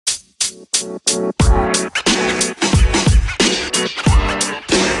So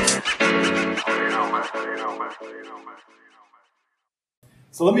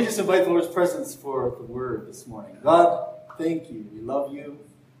let me just invite the Lord's presence for the word this morning. God, thank you. We love you.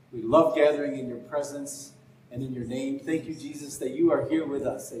 We love gathering in your presence and in your name. Thank you, Jesus, that you are here with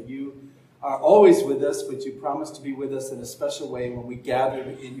us, that you are always with us, but you promise to be with us in a special way when we gather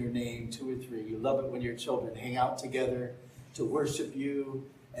in your name, 2 or 3. You love it when your children hang out together to worship you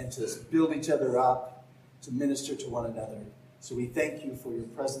and to build each other up, to minister to one another. So we thank you for your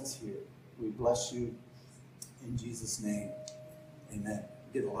presence here. We bless you in Jesus' name. Amen.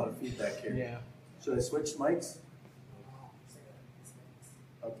 Get a lot of feedback here. Yeah. Should I switch mics?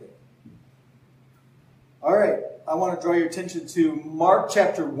 Okay. All right. I want to draw your attention to Mark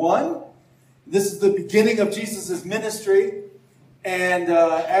chapter 1. This is the beginning of Jesus' ministry. And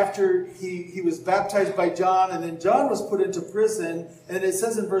after he was baptized by John, and then John was put into prison. And it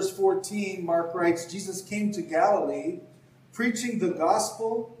says in verse 14, Mark writes, Jesus came to Galilee, preaching the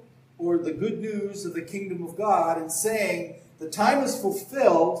gospel, or the good news of the kingdom of God, and saying, the time is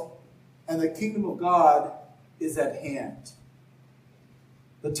fulfilled, and the kingdom of God is at hand.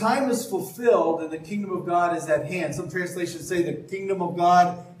 The time is fulfilled, and the kingdom of God is at hand. Some translations say the kingdom of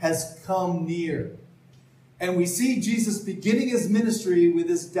God has come near. And we see Jesus beginning his ministry with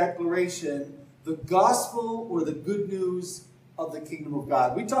this declaration, the gospel or the good news of the kingdom of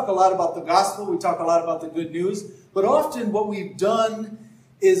God. We talk a lot about the gospel, we talk a lot about the good news, but often what we've done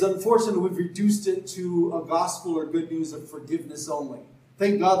is, unfortunately, we've reduced it to a gospel or good news of forgiveness only.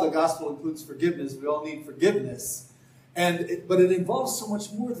 Thank God the gospel includes forgiveness. We all need forgiveness. But it involves so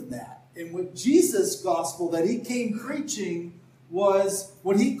much more than that. And what Jesus' gospel that he came preaching was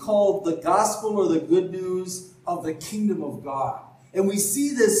what he called the gospel or the good news of the kingdom of God. And we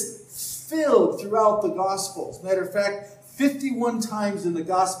see this filled throughout the gospels. Matter of fact, 51 times in the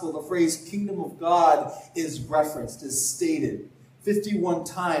gospel, the phrase kingdom of God is referenced, is stated. 51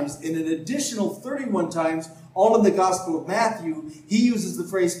 times, and an additional 31 times, all in the Gospel of Matthew, he uses the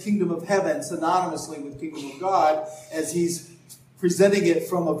phrase kingdom of heaven synonymously with kingdom of God as he's presenting it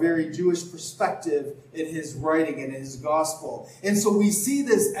from a very Jewish perspective in his writing and in his gospel. And so we see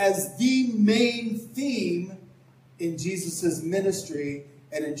this as the main theme in Jesus' ministry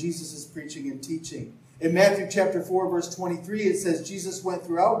and in Jesus' preaching and teaching. In Matthew chapter 4, verse 23, it says, Jesus went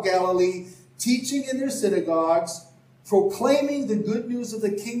throughout Galilee, teaching in their synagogues, proclaiming the good news of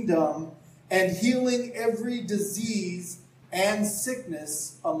the kingdom, and healing every disease and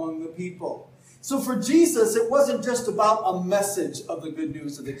sickness among the people. So for Jesus, it wasn't just about a message of the good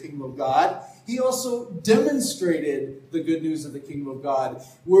news of the kingdom of God. He also demonstrated the good news of the kingdom of God.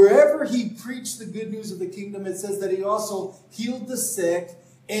 Wherever he preached the good news of the kingdom, it says that he also healed the sick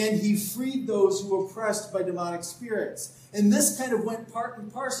and he freed those who were oppressed by demonic spirits. And this kind of went part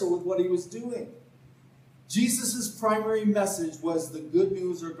and parcel with what he was doing. Jesus' primary message was the good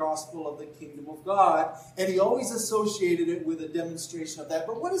news or gospel of the kingdom of God, and he always associated it with a demonstration of that.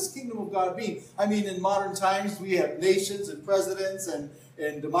 But what does kingdom of God mean? I mean, in modern times, we have nations and presidents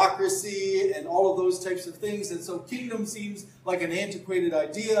and democracy and all of those types of things, and so kingdom seems like an antiquated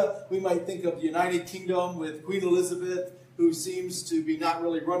idea. We might think of the United Kingdom with Queen Elizabeth, who seems to be not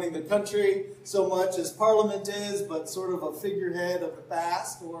really running the country so much as Parliament is, but sort of a figurehead of the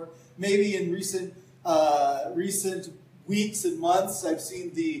past. Or maybe in recent weeks and months, I've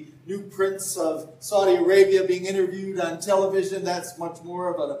seen the new prince of Saudi Arabia being interviewed on television. That's much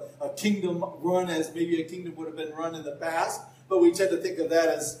more of a kingdom run as maybe a kingdom would have been run in the past. But we tend to think of that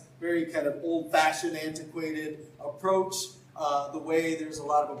as very kind of old-fashioned, antiquated approach. The way there's a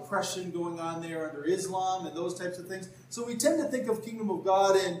lot of oppression going on there under Islam and those types of things. So we tend to think of kingdom of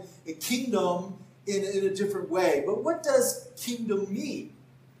God and a kingdom in a different way. But what does kingdom mean?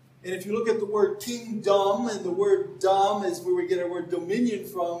 And if you look at the word kingdom, and the word dom is where we get our word dominion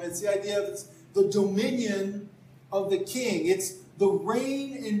from, it's the idea of it's the dominion of the king. It's the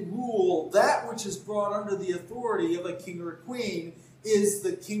reign and rule, that which is brought under the authority of a king or a queen is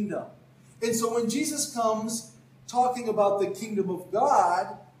the kingdom. And so when Jesus comes talking about the kingdom of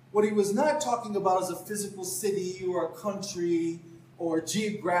God, what he was not talking about is a physical city or a country or a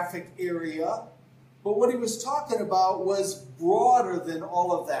geographic area. But what he was talking about was broader than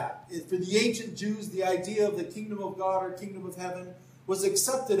all of that. For the ancient Jews, the idea of the kingdom of God or kingdom of heaven was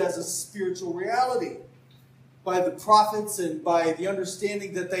accepted as a spiritual reality. By the prophets and by the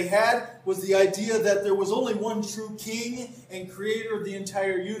understanding that they had was the idea that there was only one true king and creator of the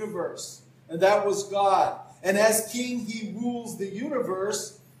entire universe. And that was God. And as king, he rules the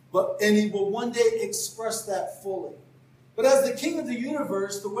universe, and he will one day express that fully. But as the king of the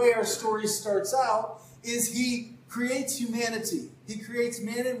universe, the way our story starts out is he creates humanity. He creates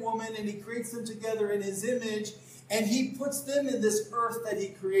man and woman, and he creates them together in his image, and he puts them in this earth that he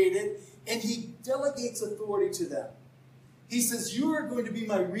created, and he delegates authority to them. He says, you are going to be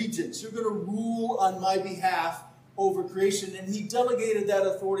my regents. You're going to rule on my behalf over creation. And he delegated that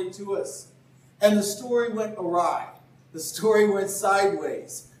authority to us. And the story went awry. The story went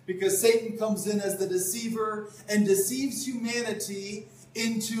sideways. Because Satan comes in as the deceiver and deceives humanity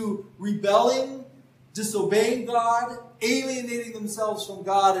into rebelling, disobeying God, alienating themselves from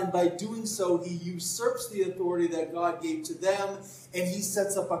God, and by doing so, he usurps the authority that God gave to them, and he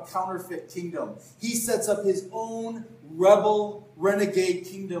sets up a counterfeit kingdom. He sets up his own rebel, renegade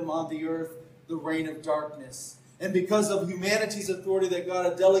kingdom on the earth, the reign of darkness. And because of humanity's authority that God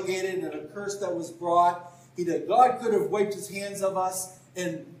had delegated and a curse that was brought, God could have wiped his hands of us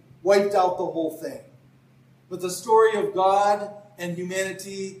and wiped out the whole thing. But the story of God and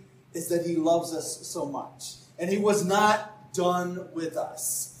humanity is that he loves us so much. And he was not done with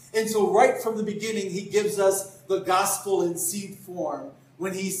us. And so right from the beginning, he gives us the gospel in seed form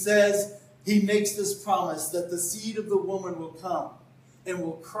when he says, he makes this promise that the seed of the woman will come and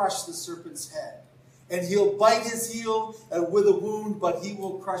will crush the serpent's head. And he'll bite his heel with a wound, but he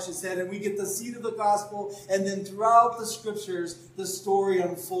will crush his head. And we get the seed of the gospel, and then throughout the scriptures, the story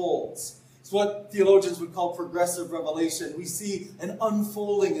unfolds. It's what theologians would call progressive revelation. We see an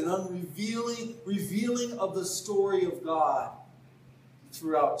unfolding, an revealing of the story of God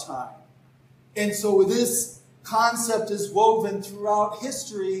throughout time. And so this concept is woven throughout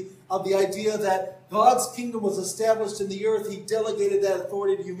history of the idea that God's kingdom was established in the earth. He delegated that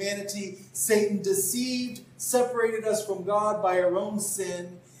authority to humanity. Satan deceived, separated us from God by our own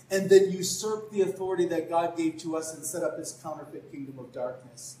sin, and then usurped the authority that God gave to us and set up his counterfeit kingdom of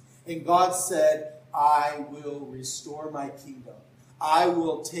darkness. And God said, I will restore my kingdom. I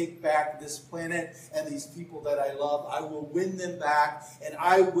will take back this planet and these people that I love. I will win them back, and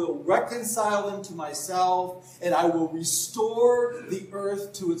I will reconcile them to myself, and I will restore the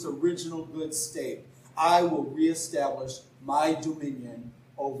earth to its original good state. I will reestablish my dominion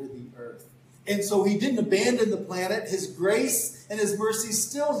over the earth. And so he didn't abandon the planet. His grace and his mercy is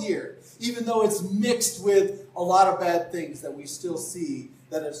still here, even though it's mixed with a lot of bad things that we still see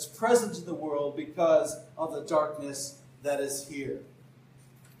that is present in the world because of the darkness that is here.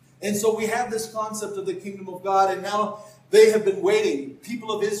 And so we have this concept of the kingdom of God, and now they have been waiting.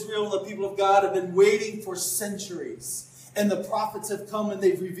 People of Israel and the people of God have been waiting for centuries. And the prophets have come and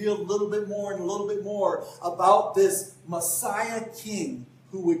they've revealed a little bit more and a little bit more about this Messiah king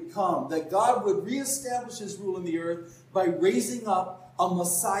who would come. That God would reestablish his rule in the earth by raising up a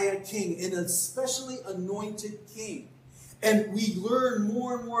Messiah king, an especially anointed king. And we learn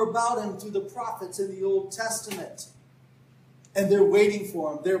more and more about him through the prophets in the Old Testament. And they're waiting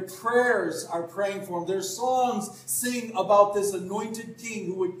for him. Their prayers are praying for him. Their songs sing about this anointed king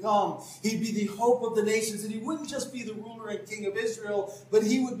who would come. He'd be the hope of the nations. And he wouldn't just be the ruler and king of Israel, but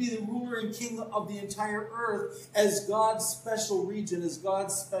he would be the ruler and king of the entire earth as God's special regent, as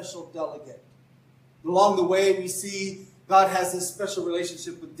God's special delegate. Along the way, we see God has this special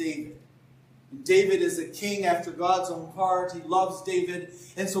relationship with David. And David is a king after God's own heart. He loves David.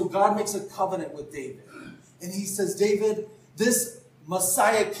 And so God makes a covenant with David. And he says, David, this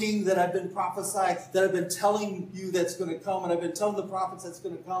Messiah king that I've been prophesying, that I've been telling you that's going to come, and I've been telling the prophets that's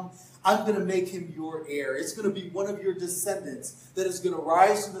going to come, I'm going to make him your heir. It's going to be one of your descendants that is going to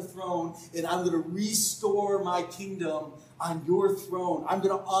rise to the throne, and I'm going to restore my kingdom on your throne. I'm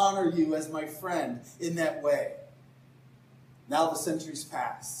going to honor you as my friend in that way. Now the centuries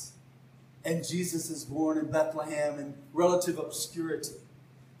pass, and Jesus is born in Bethlehem in relative obscurity.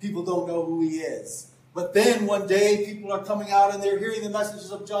 People don't know who he is. But then one day people are coming out and they're hearing the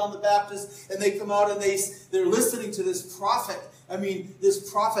messages of John the Baptist, and they come out and they're listening to this prophet.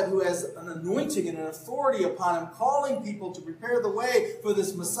 This prophet who has an anointing and an authority upon him, calling people to prepare the way for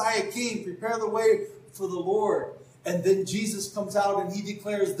this Messiah king, prepare the way for the Lord. And then Jesus comes out and he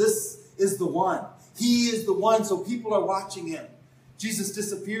declares, this is the one. He is the one, so people are watching him. Jesus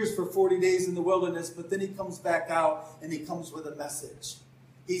disappears for 40 days in the wilderness, but then he comes back out and he comes with a message.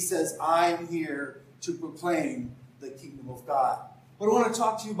 He says, I'm here to proclaim the kingdom of God. What I want to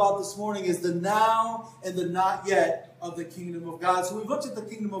talk to you about this morning is the now and the not yet of the kingdom of God. So we've looked at the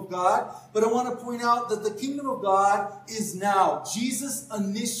kingdom of God, but I want to point out that the kingdom of God is now. Jesus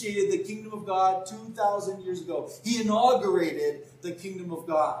initiated the kingdom of God 2,000 years ago. He inaugurated the kingdom of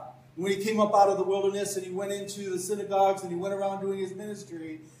God. When he came up out of the wilderness and he went into the synagogues and he went around doing his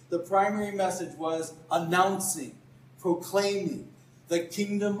ministry, the primary message was announcing, proclaiming, the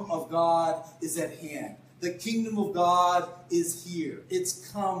kingdom of God is at hand. The kingdom of God is here. It's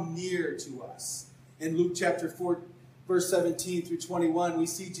come near to us. In Luke chapter 4, verse 17 through 21, we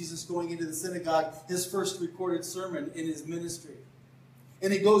see Jesus going into the synagogue, his first recorded sermon in his ministry.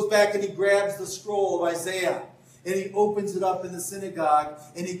 And he goes back and he grabs the scroll of Isaiah, and he opens it up in the synagogue,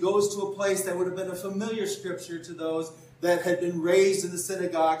 and he goes to a place that would have been a familiar scripture to those that had been raised in the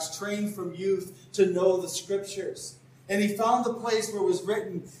synagogues, trained from youth to know the scriptures. And he found the place where it was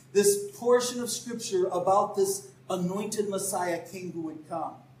written this portion of scripture about this anointed Messiah king who would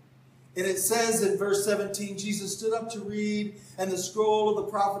come. And it says in verse 17, Jesus stood up to read, and the scroll of the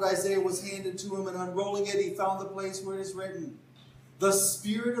prophet Isaiah was handed to him, and unrolling it, he found the place where it is written, "The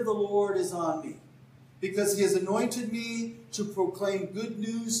Spirit of the Lord is on me, because he has anointed me to proclaim good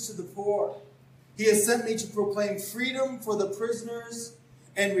news to the poor. He has sent me to proclaim freedom for the prisoners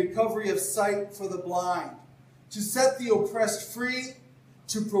and recovery of sight for the blind, to set the oppressed free,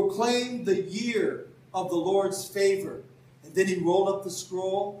 to proclaim the year of the Lord's favor." And then he rolled up the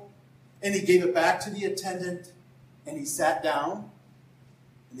scroll, and he gave it back to the attendant, and he sat down,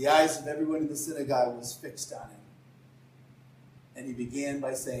 and the eyes of everyone in the synagogue was fixed on him. And he began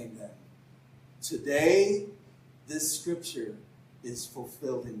by saying then, "Today, this scripture is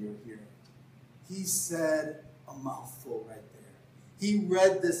fulfilled in your hearing." He said a mouthful right there. He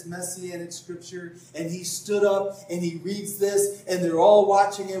read this messianic scripture, and he stood up, and he reads this, and they're all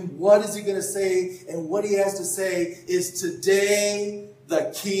watching him. What is he going to say? And what he has to say is, today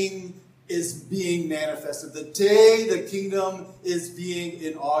the king is being manifested. The day the kingdom is being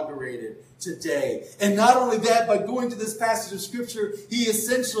inaugurated. Today. And not only that, by going to this passage of scripture, he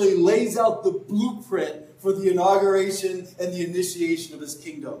essentially lays out the blueprint for the inauguration and the initiation of his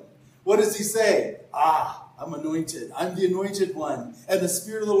kingdom. What does he say? I'm anointed. I'm the anointed one. And the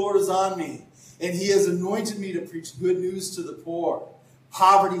Spirit of the Lord is on me. And he has anointed me to preach good news to the poor.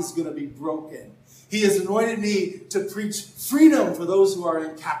 Poverty is going to be broken. He has anointed me to preach freedom for those who are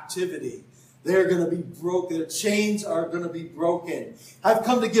in captivity. They're going to be broken. Their chains are going to be broken. I've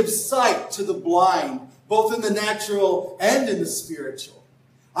come to give sight to the blind, both in the natural and in the spiritual.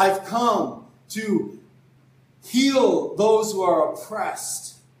 I've come to heal those who are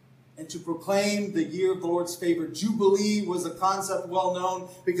oppressed and to proclaim the year of the Lord's favor. Jubilee was a concept well known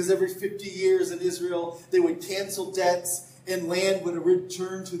because every 50 years in Israel, they would cancel debts and land would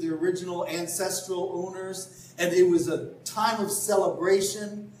return to their original ancestral owners. And it was a time of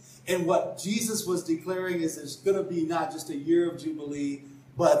celebration. And what Jesus was declaring is there's going to be not just a year of Jubilee,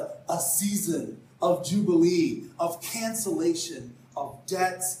 but a season of Jubilee, of cancellation of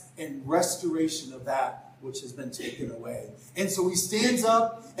debts and restoration of that which has been taken away. And so he stands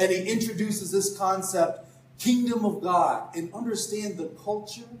up and he introduces this concept, kingdom of God. And understand the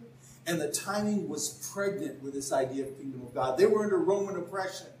culture and the timing was pregnant with this idea of kingdom of God. They were under Roman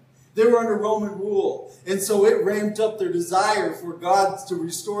oppression. They were under Roman rule. And so it ramped up their desire for God to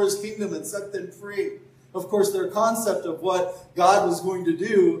restore his kingdom and set them free. Of course, their concept of what God was going to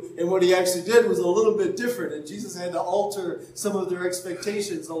do and what he actually did was a little bit different. And Jesus had to alter some of their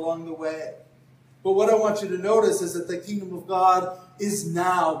expectations along the way. But what I want you to notice is that the kingdom of God is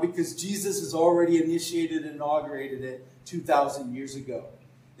now because Jesus has already initiated and inaugurated it 2,000 years ago.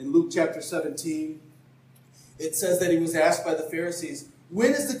 In Luke chapter 17, it says that he was asked by the Pharisees,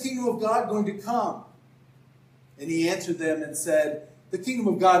 "When is the kingdom of God going to come?" And he answered them and said, "The kingdom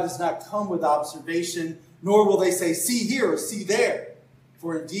of God does not come with observation, nor will they say, 'See here,' or 'See there.'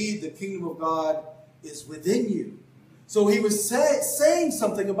 For indeed, the kingdom of God is within you." So he was saying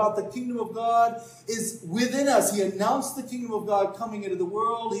something about the kingdom of God is within us. He announced the kingdom of God coming into the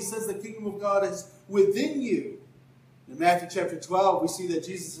world. He says the kingdom of God is within you. In Matthew chapter 12, we see that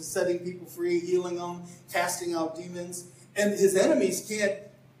Jesus is setting people free, healing them, casting out demons. And his enemies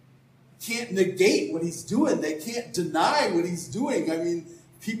can't negate what he's doing. They can't deny what he's doing. I mean,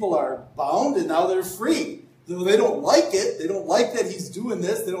 people are bound and now they're free. Though they don't like it. They don't like that he's doing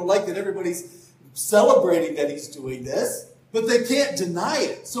this. They don't like that everybody's celebrating that he's doing this. But they can't deny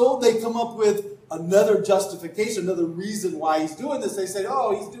it. So they come up with another justification, another reason why he's doing this. They say,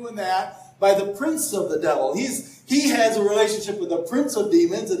 oh, he's doing that by the prince of the devil. He has a relationship with the prince of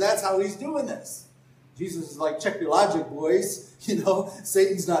demons, and that's how he's doing this. Jesus is like, check your logic, boys. You know,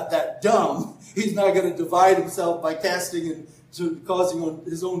 Satan's not that dumb. He's not going to divide himself by casting and causing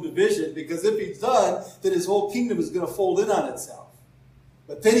his own division, because if he's done, then his whole kingdom is going to fold in on itself.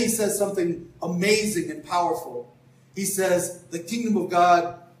 But then he says something amazing and powerful. He says, the kingdom of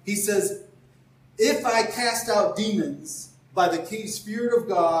God, he says, if I cast out demons by the Spirit of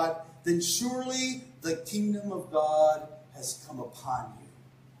God, then surely the kingdom of God has come upon you.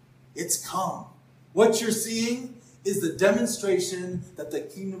 It's come. What you're seeing is the demonstration that the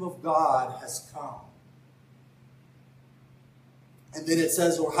kingdom of God has come. And then it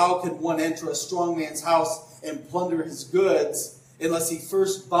says, or how can one enter a strong man's house and plunder his goods unless he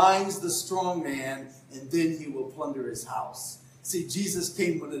first binds the strong man and then he will plunder his house? See, Jesus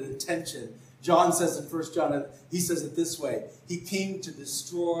came with an intention. John says in 1 John, he says it this way: he came to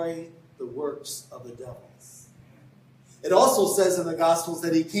destroy the works of the devils. It also says in the Gospels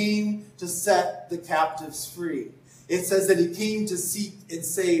that he came to set the captives free. It says that he came to seek and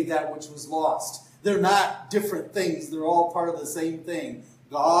save that which was lost. They're not different things. They're all part of the same thing.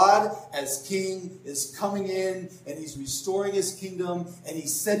 God, as king, is coming in and he's restoring his kingdom and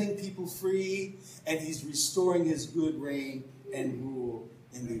he's setting people free and he's restoring his good reign and rule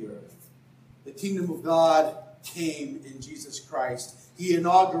in the earth. The kingdom of God came in Jesus Christ. He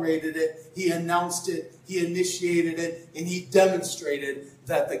inaugurated it, he announced it, he initiated it, and he demonstrated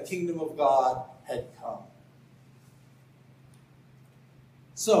that the kingdom of God had come.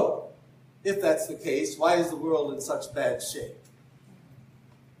 So, if that's the case, why is the world in such bad shape?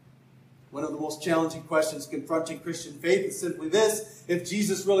 One of the most challenging questions confronting Christian faith is simply this: if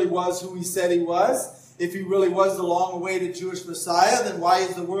Jesus really was who he said he was, if he really was the long-awaited Jewish Messiah, then why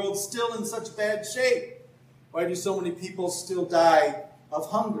is the world still in such bad shape? Why do so many people still die of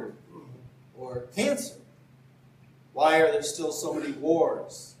hunger or cancer? Why are there still so many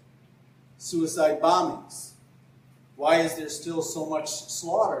wars, suicide bombings? Why is there still so much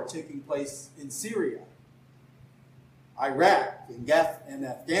slaughter taking place in Syria, Iraq, and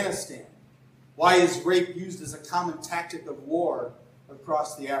Afghanistan? Why is rape used as a common tactic of war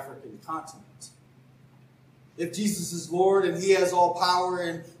across the African continent? If Jesus is Lord and he has all power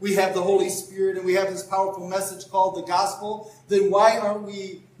and we have the Holy Spirit and we have this powerful message called the gospel, then why aren't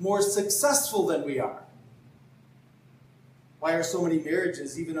we more successful than we are? Why are so many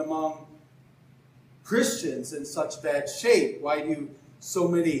marriages, even among Christians, in such bad shape? Why do so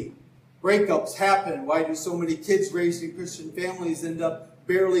many breakups happen? Why do so many kids raised in Christian families end up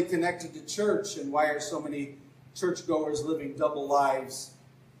barely connected to church? And why are so many churchgoers living double lives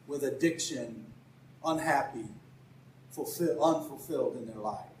with addiction, unhappy, unfulfilled in their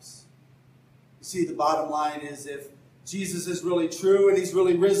lives? You see, the bottom line is, if Jesus is really true and he's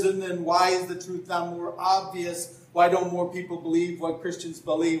really risen, then why is the truth not more obvious? Why don't more people believe what Christians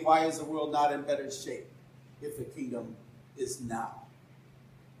believe? Why is the world not in better shape if the kingdom is now?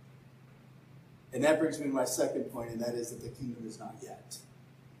 And that brings me to my second point, and that is that the kingdom is not yet.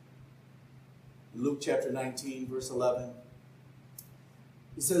 In Luke chapter 19, verse 11,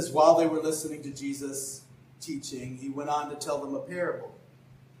 it says, while they were listening to Jesus teaching, he went on to tell them a parable.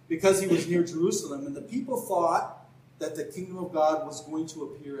 Because he was near Jerusalem, and the people thought that the kingdom of God was going to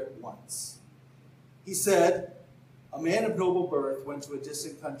appear at once. He said, a man of noble birth went to a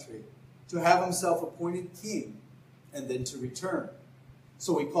distant country to have himself appointed king and then to return.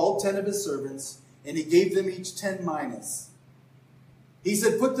 So he called 10 of his servants, and he gave them each 10 minas. He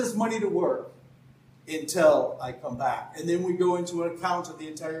said, put this money to work until I come back. And then we go into an account of the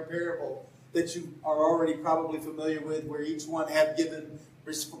entire parable that you are already probably familiar with, where each one had been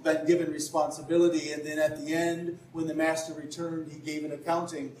given responsibility, and then at the end, when the master returned, he gave an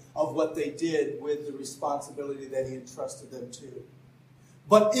accounting of what they did with the responsibility that he entrusted them to.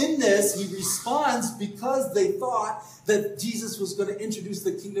 But in this, he responds because they thought that Jesus was going to introduce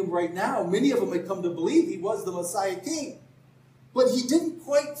the kingdom right now. Many of them had come to believe he was the Messiah King. But he didn't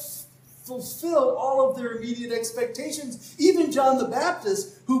quite fulfill all of their immediate expectations. Even John the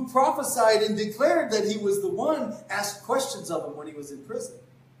Baptist, who prophesied and declared that he was the one, asked questions of him when he was in prison,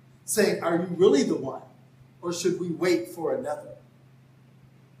 saying, are you really the one? Or should we wait for another?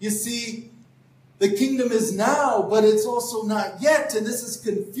 You see, the kingdom is now, but it's also not yet, and this is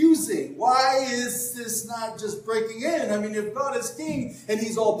confusing. Why is this not just breaking in? I mean, if God is king and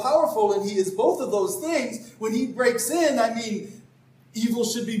he's all powerful and he is both of those things, when he breaks in, I mean, evil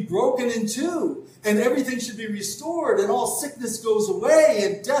should be broken in two, and everything should be restored, and all sickness goes away,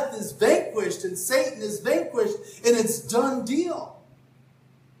 and death is vanquished, and Satan is vanquished, and it's done deal.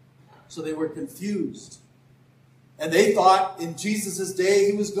 So they were confused. And they thought in Jesus' day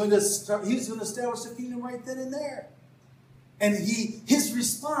he was going to establish the kingdom right then and there. And his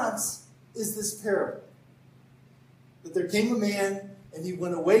response is this parable. That there came a man, and he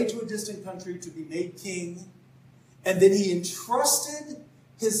went away to a distant country to be made king. And then he entrusted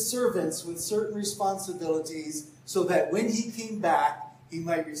his servants with certain responsibilities so that when he came back, he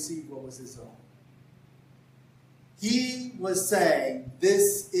might receive what was his own. He was saying,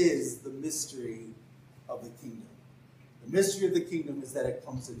 this is the mystery of the kingdom. The mystery of the kingdom is that it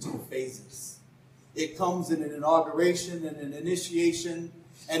comes in two phases. It comes in an inauguration and an initiation,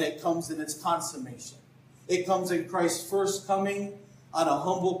 and it comes in its consummation. It comes in Christ's first coming on a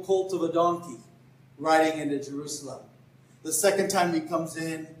humble colt of a donkey, riding into Jerusalem. The second time he comes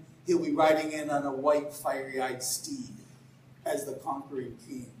in, he'll be riding in on a white, fiery-eyed steed as the conquering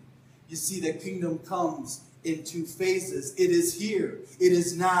king. You see, the kingdom comes in two phases. It is here. It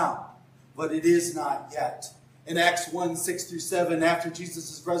is now. But it is not yet. In Acts 1, 6 through 7, after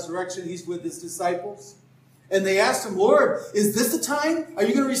Jesus' resurrection, he's with his disciples. And they asked him, Lord, is this the time? Are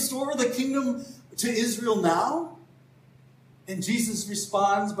you going to restore the kingdom to Israel now? And Jesus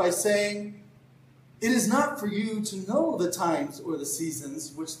responds by saying, it is not for you to know the times or the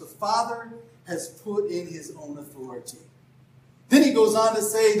seasons which the Father has put in his own authority. Then he goes on to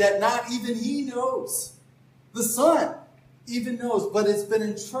say that not even he knows. The Son even knows, but it's been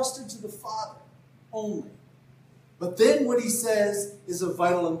entrusted to the Father only. But then what he says is of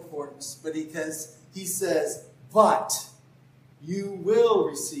vital importance, because he says, but you will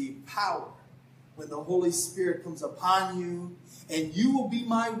receive power when the Holy Spirit comes upon you, and you will be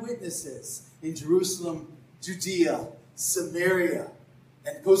my witnesses in Jerusalem, Judea, Samaria,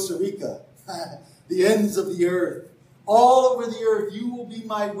 and Costa Rica, the ends of the earth. All over the earth, you will be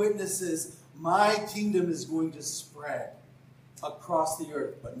my witnesses. My kingdom is going to spread across the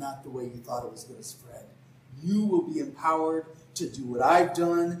earth, but not the way you thought it was going to spread. You will be empowered to do what I've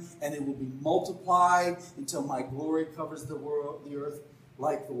done, and it will be multiplied until my glory covers the earth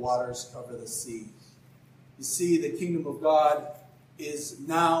like the waters cover the sea. You see, the kingdom of God is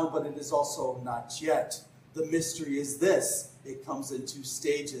now, but it is also not yet. The mystery is this. It comes in two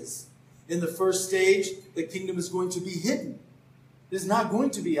stages. In the first stage, the kingdom is going to be hidden. It is not going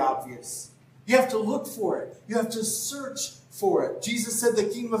to be obvious. You have to look for it. You have to search for it. Jesus said the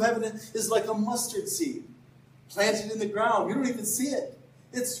kingdom of heaven is like a mustard seed planted in the ground. You don't even see it.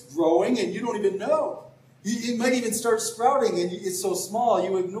 It's growing and you don't even know. It might even start sprouting and it's so small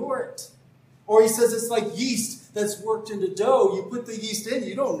you ignore it. Or he says it's like yeast that's worked into dough. You put the yeast in,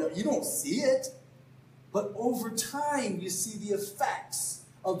 you don't know, you don't see it. But over time you see the effects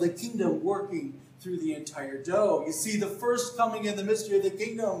of the kingdom working through the entire dough. You see, the first coming in the mystery of the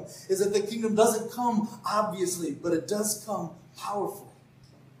kingdom is that the kingdom doesn't come obviously, but it does come powerfully.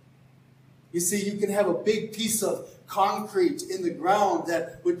 You see, you can have a big piece of concrete in the ground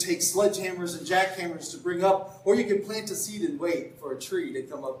that would take sledgehammers and jackhammers to bring up, or you can plant a seed and wait for a tree to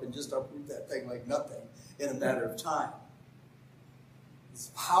come up and just uproot that thing like nothing in a matter of time. There's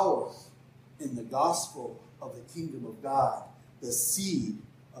power in the gospel of the kingdom of God, the seed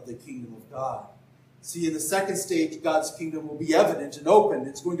of the kingdom of God. See, in the second stage, God's kingdom will be evident and open.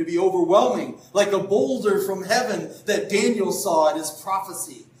 It's going to be overwhelming, like a boulder from heaven that Daniel saw in his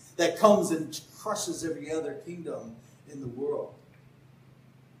prophecy that comes and crushes every other kingdom in the world.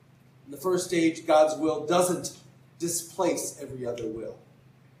 In the first stage, God's will doesn't displace every other will.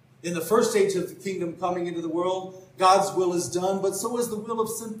 In the first stage of the kingdom coming into the world, God's will is done, but so is the will of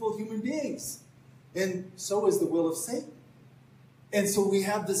sinful human beings. And so is the will of Satan. And so we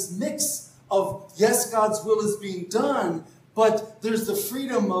have this mix of, yes, God's will is being done, but there's the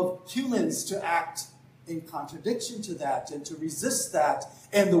freedom of humans to act in contradiction to that and to resist that,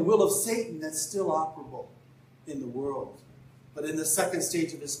 and the will of Satan that's still operable in the world. But in the second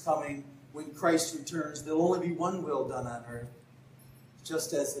stage of his coming, when Christ returns, there'll only be one will done on earth,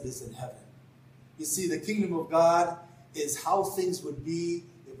 just as it is in heaven. You see, the kingdom of God is how things would be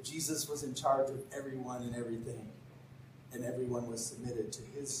if Jesus was in charge of everyone and everything, and everyone was submitted to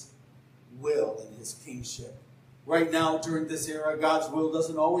his will and his kingship. Right now, during this era, God's will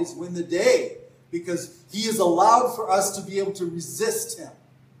doesn't always win the day because he is allowed for us to be able to resist him.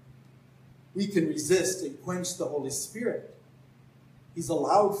 We can resist and quench the Holy Spirit. He's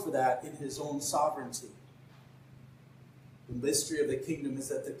allowed for that in his own sovereignty. The mystery of the kingdom is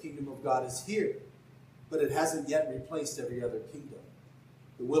that the kingdom of God is here, but it hasn't yet replaced every other kingdom.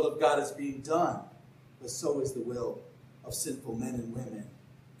 The will of God is being done, but so is the will of sinful men and women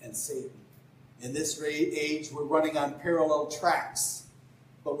and Satan. In this age, we're running on parallel tracks.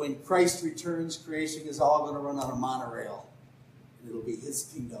 But when Christ returns, creation is all going to run on a monorail. And it'll be his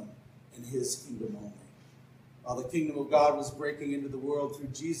kingdom and his kingdom only. While the kingdom of God was breaking into the world through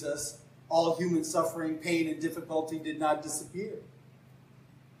Jesus, all human suffering, pain, and difficulty did not disappear.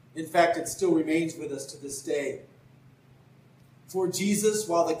 In fact, it still remains with us to this day. For Jesus,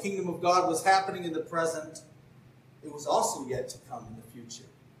 while the kingdom of God was happening in the present, it was also yet to come in the future.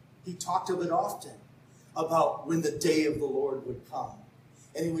 He talked of it often, about when the day of the Lord would come.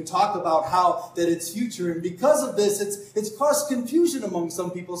 And he would talk about how that it's future. And because of this, it's caused confusion among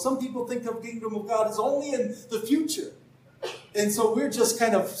some people. Some people think of the kingdom of God as only in the future. And so we're just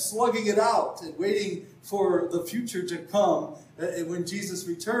kind of slugging it out and waiting for the future to come when Jesus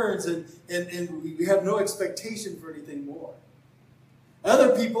returns. And we have no expectation for anything more.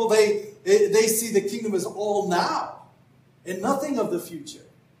 Other people, they see the kingdom as all now. and nothing of the future.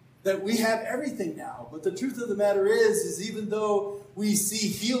 That we have everything now. But the truth of the matter is even though we see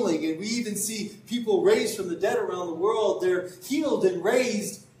healing and we even see people raised from the dead around the world, they're healed and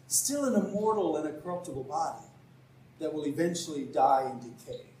raised still in a mortal and a corruptible body that will eventually die and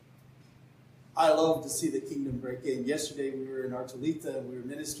decay. I love to see the kingdom break in. Yesterday we were in Artulita and we were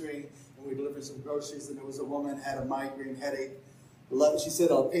ministering and we delivered some groceries, and there was a woman who had a migraine headache. She said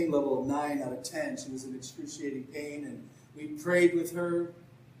a pain level of 9 out of 10. She was in excruciating pain, and we prayed with her.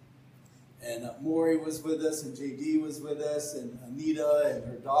 And Maury was with us, and JD was with us, and Anita and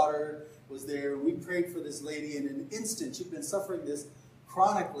her daughter was there. We prayed for this lady, and in an instant, she'd been suffering this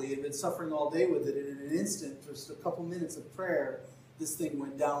chronically and been suffering all day with it. And in an instant, just a couple minutes of prayer, this thing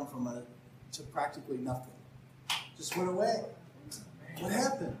went down to practically nothing. Just went away. What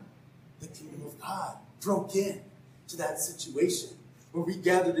happened? The kingdom of God broke in to that situation where we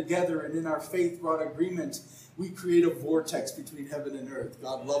gather together and in our faith brought agreement. We create a vortex between heaven and earth.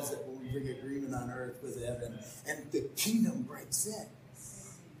 God loves it when we bring agreement on earth with heaven. And the kingdom breaks in.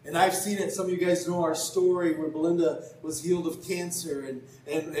 And I've seen it. Some of you guys know our story where Belinda was healed of cancer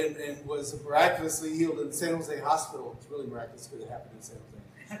and was miraculously healed in San Jose Hospital. It's really miraculous because it happened in San Jose.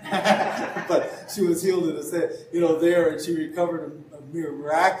 But she was healed in there, and she recovered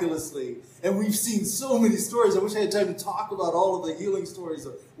miraculously. And we've seen so many stories. I wish I had time to talk about all of the healing stories.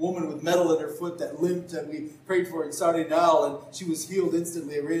 A woman with metal in her foot that limped, and we prayed for in Saudi Nile, and she was healed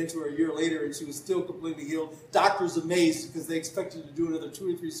instantly. I ran into her a year later, and she was still completely healed. Doctors amazed because they expected to do another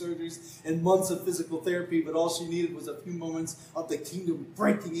 2 or 3 surgeries and months of physical therapy, but all she needed was a few moments of the kingdom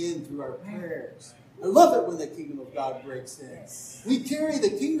breaking in through our prayers. I love it when the kingdom of God breaks in. We carry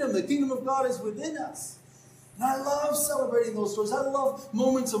the kingdom. The kingdom of God is within us. And I love celebrating those stories. I love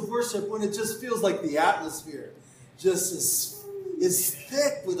moments of worship when it just feels like the atmosphere just is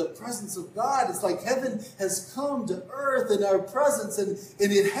thick with the presence of God. It's like heaven has come to earth in our presence, and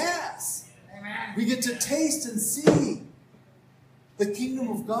it has. Amen. We get to taste and see the kingdom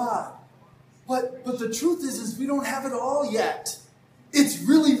of God. But the truth is we don't have it all yet. It's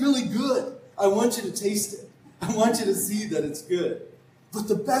really, really good. I want you to taste it. I want you to see that it's good. But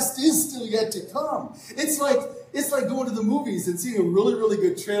the best is still yet to come. It's like going to the movies and seeing a really, really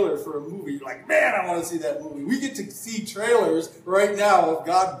good trailer for a movie. You're like, man, I want to see that movie. We get to see trailers right now of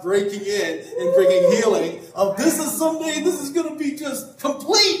God breaking in and bringing healing. This is going to be just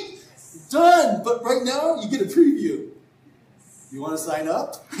complete, done. But right now, you get a preview. You want to sign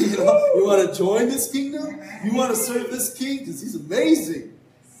up? You want to join this kingdom? You want to serve this king? Because he's amazing.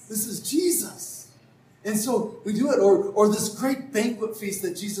 This is Jesus. And so we do it. Or this great banquet feast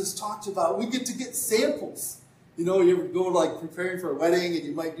that Jesus talked about. We get to get samples. You ever go preparing for a wedding and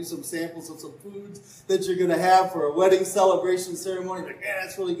you might do some samples of some foods that you're going to have for a wedding celebration ceremony. Like, man,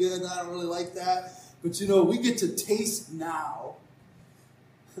 that's really good. I don't really like that. But we get to taste now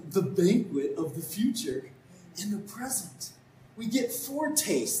the banquet of the future in the present. We get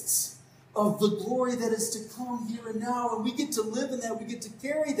foretastes of the glory that is to come here and now. And we get to live in that. We get to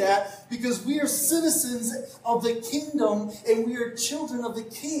carry that because we are citizens of the kingdom and we are children of the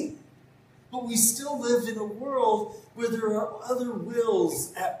king. But we still live in a world where there are other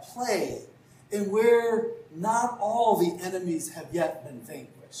wills at play and where not all the enemies have yet been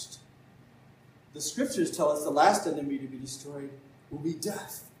vanquished. The scriptures tell us the last enemy to be destroyed will be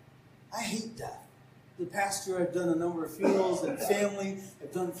death. I hate death. The pastor, I've done a number of funerals, and family,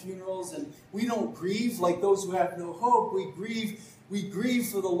 I've done funerals, and we don't grieve like those who have no hope. We grieve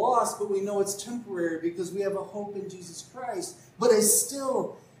for the loss, but we know it's temporary because we have a hope in Jesus Christ. But it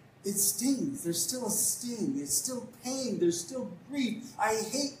stings. There's still a sting. There's still pain. There's still grief. I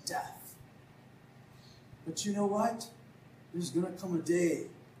hate death. But you know what? There's going to come a day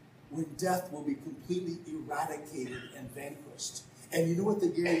when death will be completely eradicated and vanquished. And you know what the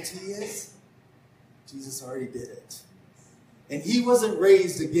guarantee is? Jesus already did it. And he wasn't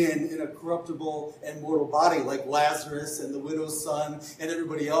raised again in a corruptible and mortal body like Lazarus and the widow's son and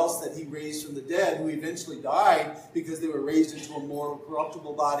everybody else that he raised from the dead who eventually died because they were raised into a mortal,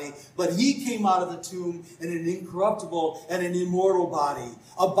 corruptible body. But he came out of the tomb in an incorruptible and an immortal body,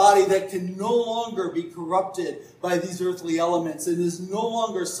 a body that can no longer be corrupted by these earthly elements and is no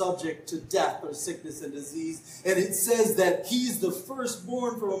longer subject to death or sickness and disease. And it says that he's the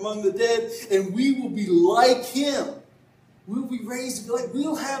firstborn from among the dead, and we will be like him. We'll be raised to be like,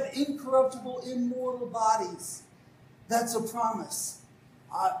 we'll have incorruptible, immortal bodies. That's a promise.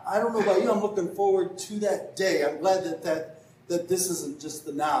 I don't know about you, I'm looking forward to that day. I'm glad that this isn't just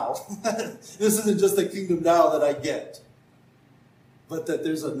the now. This isn't just the kingdom now that I get. But that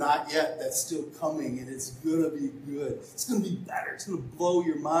there's a not yet that's still coming, and it's going to be good. It's going to be better. It's going to blow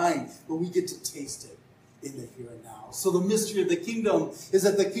your mind, but we get to taste it. in the here and now. So the mystery of the kingdom is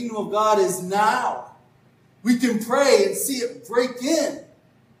that the kingdom of God is now. We can pray and see it break in.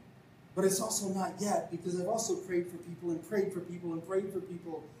 But it's also not yet, because I've also prayed for people and prayed for people and prayed for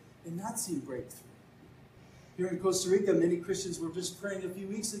people and not seen breakthrough. Here in Costa Rica, many Christians were just praying a few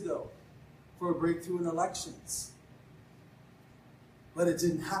weeks ago for a breakthrough in elections. But it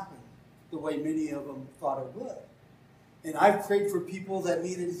didn't happen the way many of them thought it would. And I've prayed for people that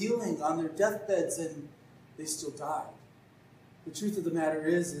needed healing on their deathbeds, and they still died. The truth of the matter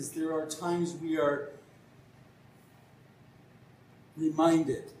is there are times we are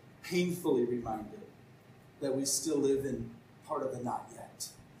reminded, painfully reminded, that we still live in part of the not yet.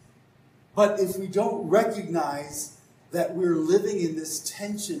 But if we don't recognize that we're living in this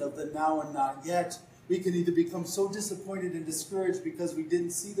tension of the now and not yet, we can either become so disappointed and discouraged because we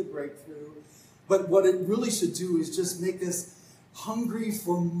didn't see the breakthrough. But what it really should do is just make us hungry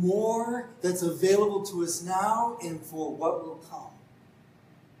for more that's available to us now and for what will come.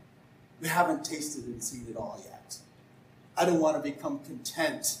 We haven't tasted and seen it all yet. I don't want to become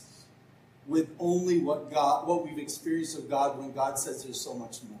content with only what we've experienced of God when God says there's so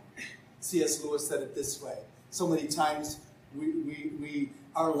much more. C.S. Lewis said it this way. So many times we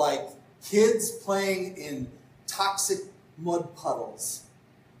are like kids playing in toxic mud puddles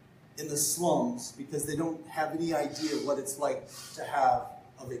in the slums because they don't have any idea what it's like to have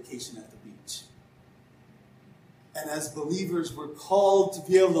a vacation at the beach. And as believers, we're called to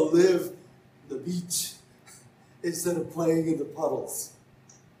be able to live the beach instead of playing in the puddles.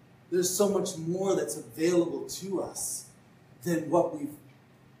 There's so much more that's available to us than what we've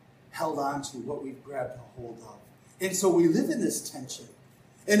held on to, what we've grabbed a hold of. And so we live in this tension.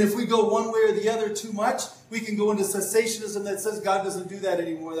 And if we go one way or the other too much, we can go into cessationism that says God doesn't do that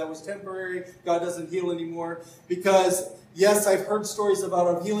anymore. That was temporary. God doesn't heal anymore. Because, yes, I've heard stories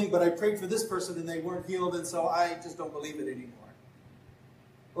about him healing, but I prayed for this person and they weren't healed, and so I just don't believe it anymore.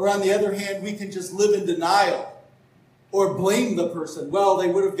 Or on the other hand, we can just live in denial or blame the person. Well, they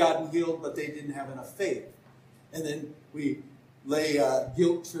would have gotten healed, but they didn't have enough faith. And then we lay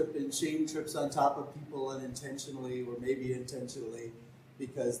guilt trip and shame trips on top of people unintentionally or maybe intentionally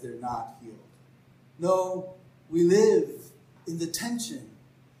because they're not healed. No, we live in the tension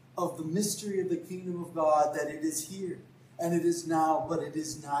of the mystery of the kingdom of God, that it is here and it is now, but it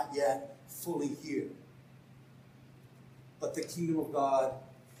is not yet fully here. But the kingdom of God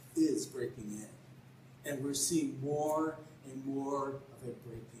is breaking in, and we're seeing more and more of it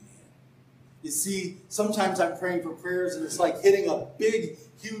breaking in. You see, sometimes I'm praying for prayers and it's like hitting a big,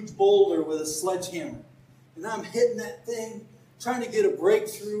 huge boulder with a sledgehammer. And I'm hitting that thing, trying to get a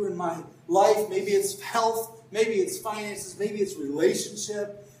breakthrough in my life. Maybe it's health, maybe it's finances, maybe it's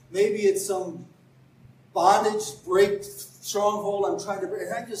relationship, maybe it's some bondage, break, stronghold I'm trying to break.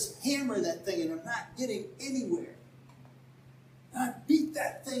 And I just hammer that thing and I'm not getting anywhere. And I beat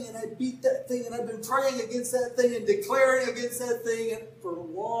that thing and I beat that thing, and I've been praying against that thing and declaring against that thing for a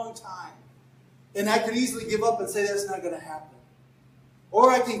long time. And I could easily give up and say that's not going to happen. Or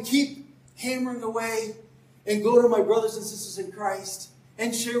I can keep hammering away and go to my brothers and sisters in Christ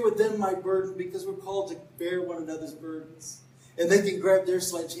and share with them my burden, because we're called to bear one another's burdens. And they can grab their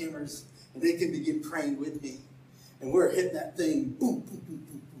sledgehammers and they can begin praying with me. And we're hitting that thing, boom, boom, boom,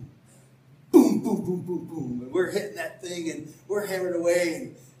 boom, boom. Boom, boom, boom, boom, boom. And we're hitting that thing and we're hammering away,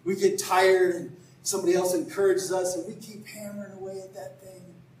 and we get tired and somebody else encourages us and we keep hammering away at that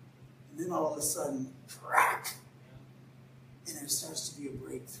thing. And then all of a sudden, crack. And there starts to be a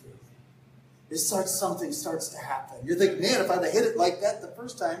breakthrough. Something starts to happen. You're thinking, man, if I'd have hit it like that the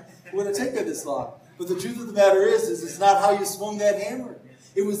first time, it wouldn't have taken this long. But the truth of the matter is it's not how you swung that hammer.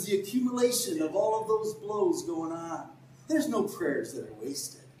 It was the accumulation of all of those blows going on. There's no prayers that are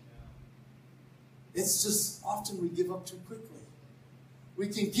wasted. It's just often we give up too quickly. We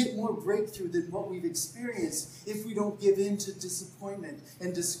can get more breakthrough than what we've experienced if we don't give in to disappointment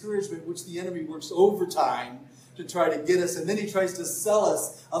and discouragement, which the enemy works overtime to try to get us. And then he tries to sell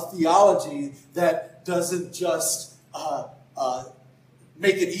us a theology that doesn't just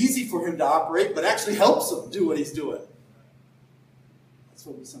make it easy for him to operate, but actually helps him do what he's doing. That's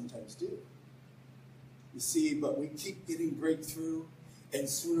what we sometimes do. You see, but we keep getting breakthrough, and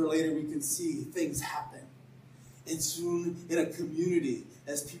sooner or later we can see things happen. And soon in a community,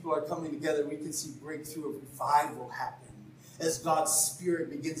 as people are coming together, we can see breakthrough of revival happen. As God's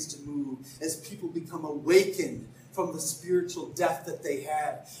Spirit begins to move, as people become awakened from the spiritual death that they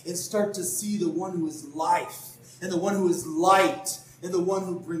have, and start to see the one who is life, and the one who is light, and the one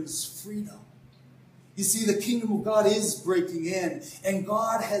who brings freedom. You see, the kingdom of God is breaking in, and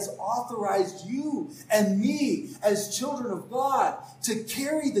God has authorized you and me as children of God to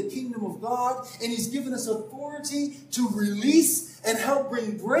carry the kingdom of God, and he's given us authority to release and help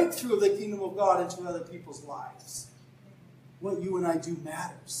bring breakthrough of the kingdom of God into other people's lives. What you and I do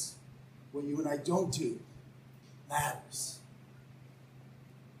matters. What you and I don't do matters.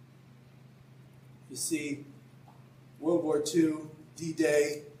 You see, World War II,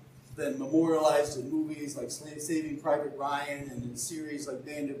 D-Day, been memorialized in movies like Saving Private Ryan and in series like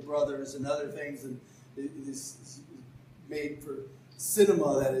Band of Brothers and other things, and it is made for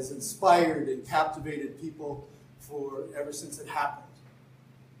cinema that has inspired and captivated people for ever since it happened.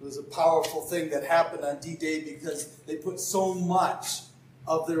 It was a powerful thing that happened on D-Day because they put so much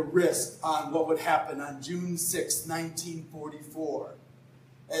of their risk on what would happen on June 6, 1944.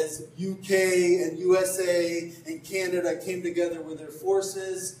 As UK and USA and Canada came together with their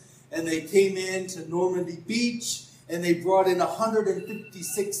forces, and they came into Normandy Beach, and they brought in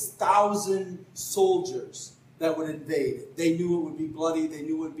 156,000 soldiers that would invade. They knew it would be bloody, they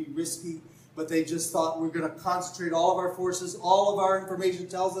knew it would be risky, but they just thought, we're going to concentrate all of our forces. All of our information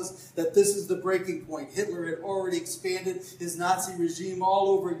tells us that this is the breaking point. Hitler had already expanded his Nazi regime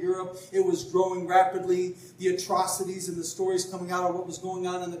all over Europe. It was growing rapidly. The atrocities and the stories coming out of what was going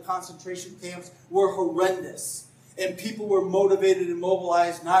on in the concentration camps were horrendous. And people were motivated and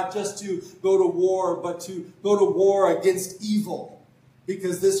mobilized not just to go to war, but to go to war against evil.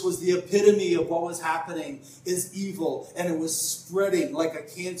 Because this was the epitome of what was happening, is evil. And it was spreading like a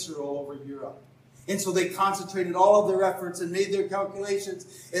cancer all over Europe. And so they concentrated all of their efforts and made their calculations.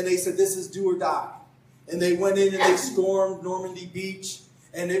 And they said, this is do or die. And they went in and they stormed Normandy Beach.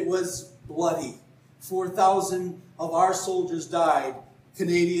 And it was bloody. 4,000 of our soldiers died.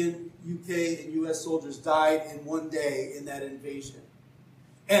 Canadian, UK, and US soldiers died in one day in that invasion.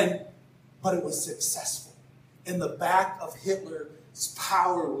 But it was successful. And the back of Hitler's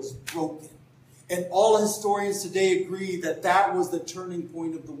power was broken. And all historians today agree that that was the turning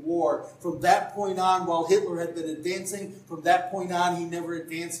point of the war. From that point on, while Hitler had been advancing, from that point on, he never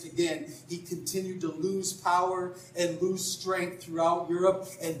advanced again. He continued to lose power and lose strength throughout Europe,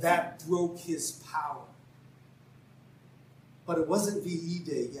 and that broke his power. But it wasn't VE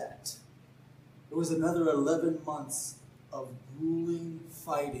Day yet. There was another 11 months of grueling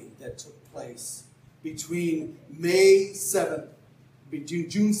fighting that took place between June 6,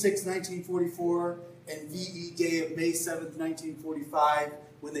 1944, and VE Day of May 7th, 1945,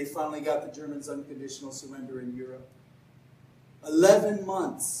 when they finally got the Germans' unconditional surrender in Europe. 11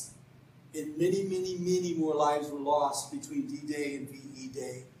 months, and many, many, many more lives were lost between D-Day and VE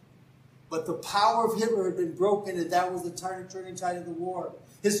Day. But the power of Hitler had been broken, and that was the turning tide of the war.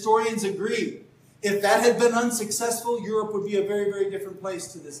 Historians agree. If that had been unsuccessful, Europe would be a very, very different place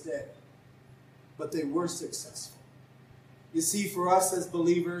to this day. But they were successful. You see, for us as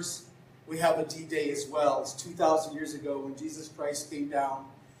believers, we have a D-Day as well. It's 2,000 years ago when Jesus Christ came down,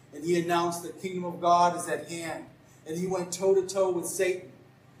 and he announced the kingdom of God is at hand. And he went toe-to-toe with Satan.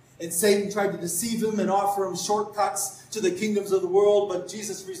 And Satan tried to deceive him and offer him shortcuts to the kingdoms of the world, but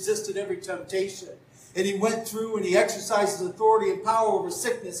Jesus resisted every temptation. And he went through and he exercised his authority and power over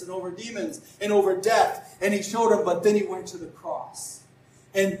sickness and over demons and over death. And he showed him, but then he went to the cross.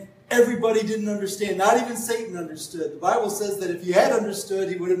 And everybody didn't understand. Not even Satan understood. The Bible says that if he had understood,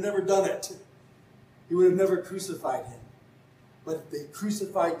 he would have never done it. He would have never crucified him. But they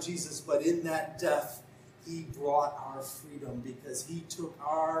crucified Jesus, but in that death, he brought our freedom because he took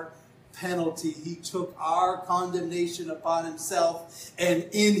our penalty. He took our condemnation upon himself. And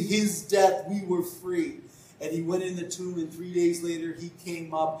in his death, we were free. And he went in the tomb, and 3 days later, he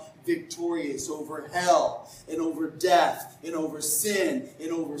came up victorious over hell and over death and over sin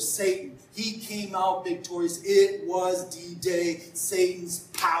and over Satan. He came out victorious. It was D-Day. Satan's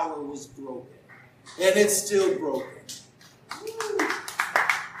power was broken. And it's still broken.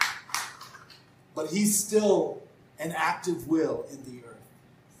 But he's still an active will in the earth.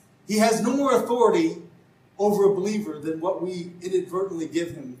 He has no more authority over a believer than what we inadvertently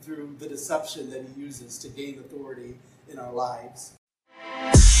give him through the deception that he uses to gain authority in our lives.